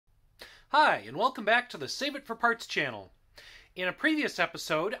Hi, and welcome back to the Save It for Parts channel. In a previous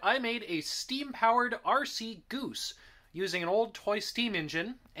episode, I made a steam-powered RC Goose using an old toy steam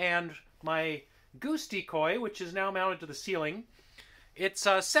engine and my goose decoy, which is now mounted to the ceiling. It's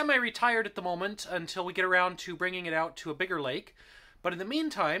semi-retired at the moment until we get around to bringing it out to a bigger lake. But in the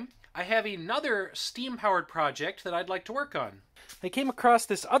meantime, I have another steam-powered project that I'd like to work on. I came across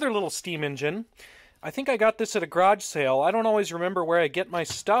this other little steam engine. I think I got this at a garage sale. I don't always remember where I get my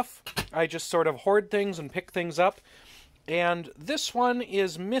stuff. I just sort of hoard things and pick things up. And this one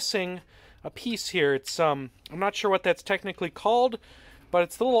is missing a piece here. It's I'm not sure what that's technically called, but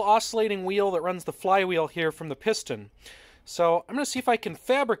it's the little oscillating wheel that runs the flywheel here from the piston. So I'm going to see if I can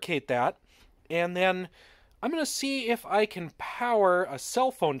fabricate that, and then I'm going to see if I can power a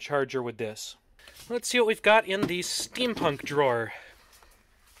cell phone charger with this. Let's see what we've got in the steampunk drawer.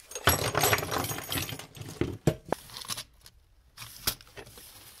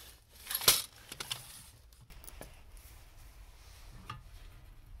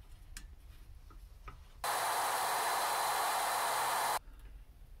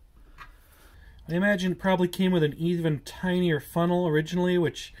 I imagine it probably came with an even tinier funnel originally,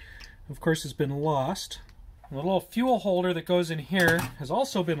 which of course has been lost. The little fuel holder that goes in here has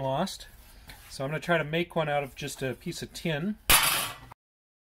also been lost, so I'm going to try to make one out of just a piece of tin.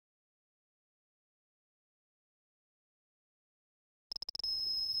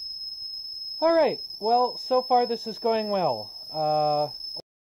 Alright, well, so far this is going well.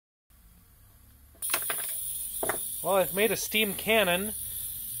 Well, I've made a steam cannon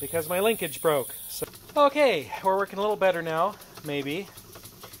because my linkage broke. So, okay, we're working a little better now, maybe.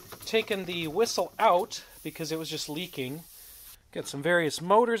 Taken the whistle out because it was just leaking. Got some various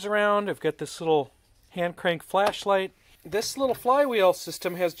motors around. I've got this little hand crank flashlight. This little flywheel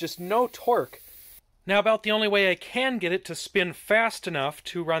system has just no torque. Now about the only way I can get it to spin fast enough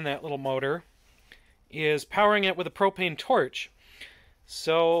to run that little motor is powering it with a propane torch.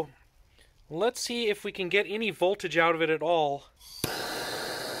 So let's see if we can get any voltage out of it at all.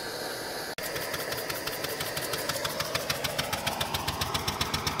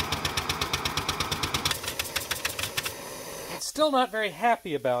 Still not very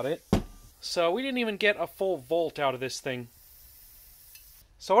happy about it, so we didn't even get a full volt out of this thing.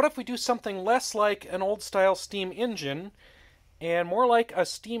 So what if we do something less like an old-style steam engine and more like a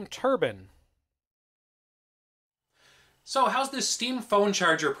steam turbine? So how's this steam phone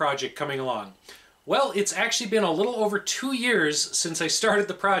charger project coming along? Well, it's actually been a little over 2 years since I started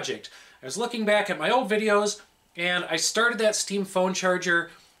the project. I was looking back at my old videos, and I started that steam phone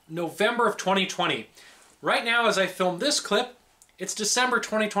charger November of 2020. Right now, as I film this clip, it's December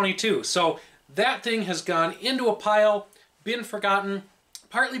 2022, so that thing has gone into a pile, been forgotten,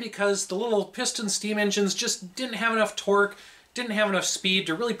 partly because the little piston steam engines just didn't have enough torque, didn't have enough speed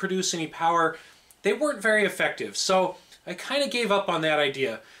to really produce any power. They weren't very effective, so I kind of gave up on that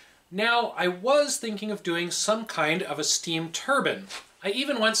idea. Now, I was thinking of doing some kind of a steam turbine. I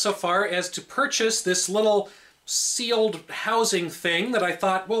even went so far as to purchase this little sealed housing thing that I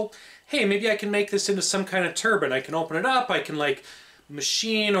thought, well, hey, maybe I can make this into some kind of turbine. I can open it up, I can like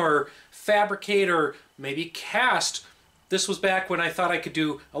machine or fabricate or maybe cast. This was back when I thought I could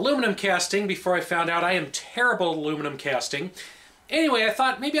do aluminum casting before I found out I am terrible at aluminum casting. Anyway, I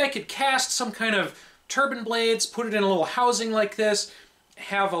thought maybe I could cast some kind of turbine blades, put it in a little housing like this,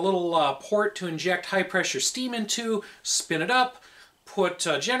 have a little port to inject high pressure steam into, spin it up, put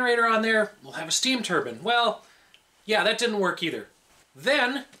a generator on there, we'll have a steam turbine. Well, yeah, that didn't work either.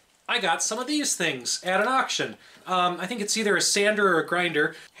 Then I got some of these things at an auction. I think it's either a sander or a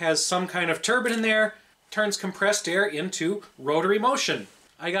grinder. Has some kind of turbine in there, turns compressed air into rotary motion.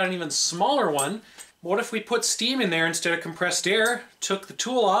 I got an even smaller one. What if we put steam in there instead of compressed air, took the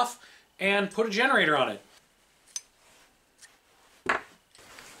tool off, and put a generator on it?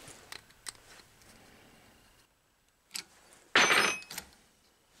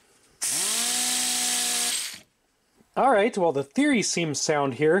 Alright, well the theory seems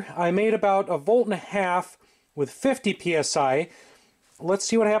sound here. I made about 1.5 volts with 50 psi. Let's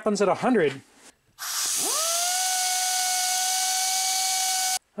see what happens at 100.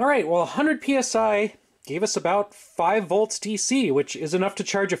 Alright, well 100 psi gave us about 5 volts DC, which is enough to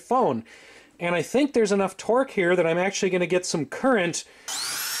charge a phone. And I think there's enough torque here that I'm actually going to get some current.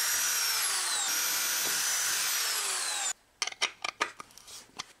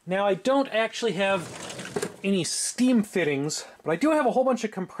 Now I don't actually have any steam fittings, but I do have a whole bunch of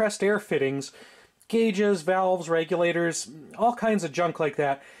compressed air fittings, gauges, valves, regulators, all kinds of junk like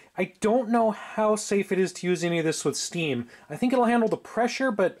that. I don't know how safe it is to use any of this with steam. I think it'll handle the pressure,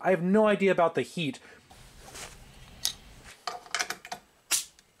 but I have no idea about the heat.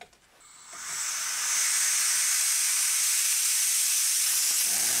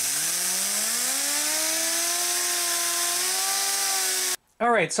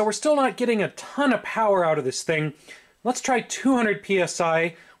 Alright, so we're still not getting a ton of power out of this thing. Let's try 200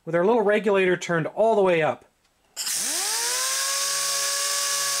 psi with our little regulator turned all the way up.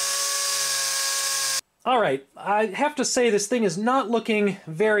 Alright, I have to say this thing is not looking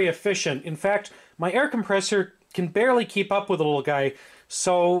very efficient. In fact, my air compressor can barely keep up with the little guy,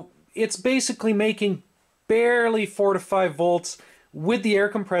 so it's basically making barely 4 to 5 volts with the air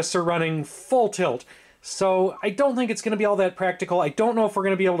compressor running full tilt. So I don't think it's going to be all that practical. I don't know if we're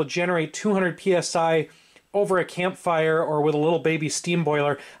going to be able to generate 200 psi over a campfire or with a little baby steam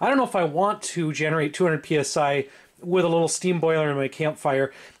boiler. I don't know if I want to generate 200 psi with a little steam boiler in my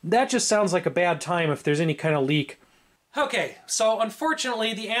campfire. That just sounds like a bad time if there's any kind of leak. Okay, so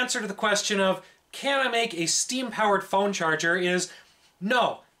unfortunately the answer to the question of can I make a steam-powered phone charger is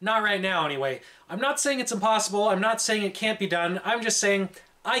no, not right now anyway. I'm not saying it's impossible, I'm not saying it can't be done, I'm just saying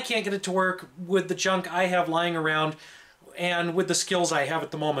I can't get it to work with the junk I have lying around and with the skills I have at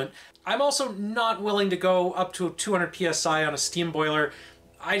the moment. I'm also not willing to go up to 200 psi on a steam boiler.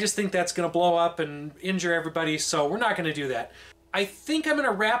 I just think that's going to blow up and injure everybody, so we're not going to do that. I think I'm going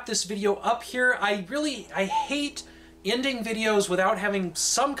to wrap this video up here. I hate ending videos without having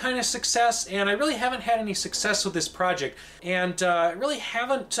some kind of success, and I really haven't had any success with this project, and I really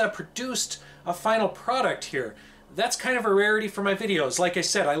haven't produced a final product here. That's kind of a rarity for my videos. Like I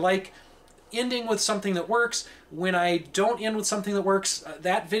said, I like ending with something that works. When I don't end with something that works,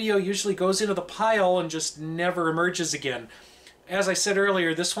 that video usually goes into the pile and just never emerges again. As I said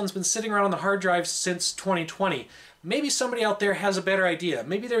earlier, this one's been sitting around on the hard drive since 2020. Maybe somebody out there has a better idea.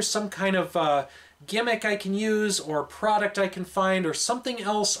 Maybe there's some kind of gimmick I can use, or product I can find, or something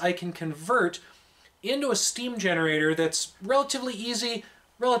else I can convert into a steam generator that's relatively easy,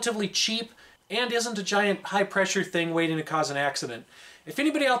 relatively cheap, and isn't a giant high-pressure thing waiting to cause an accident. If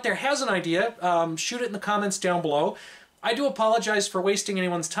anybody out there has an idea, shoot it in the comments down below. I do apologize for wasting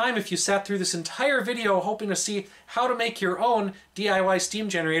anyone's time if you sat through this entire video hoping to see how to make your own DIY steam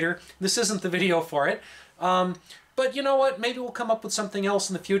generator. This isn't the video for it. But you know what? Maybe we'll come up with something else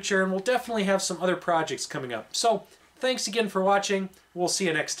in the future, and we'll definitely have some other projects coming up. So, thanks again for watching. We'll see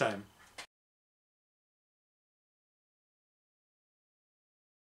you next time.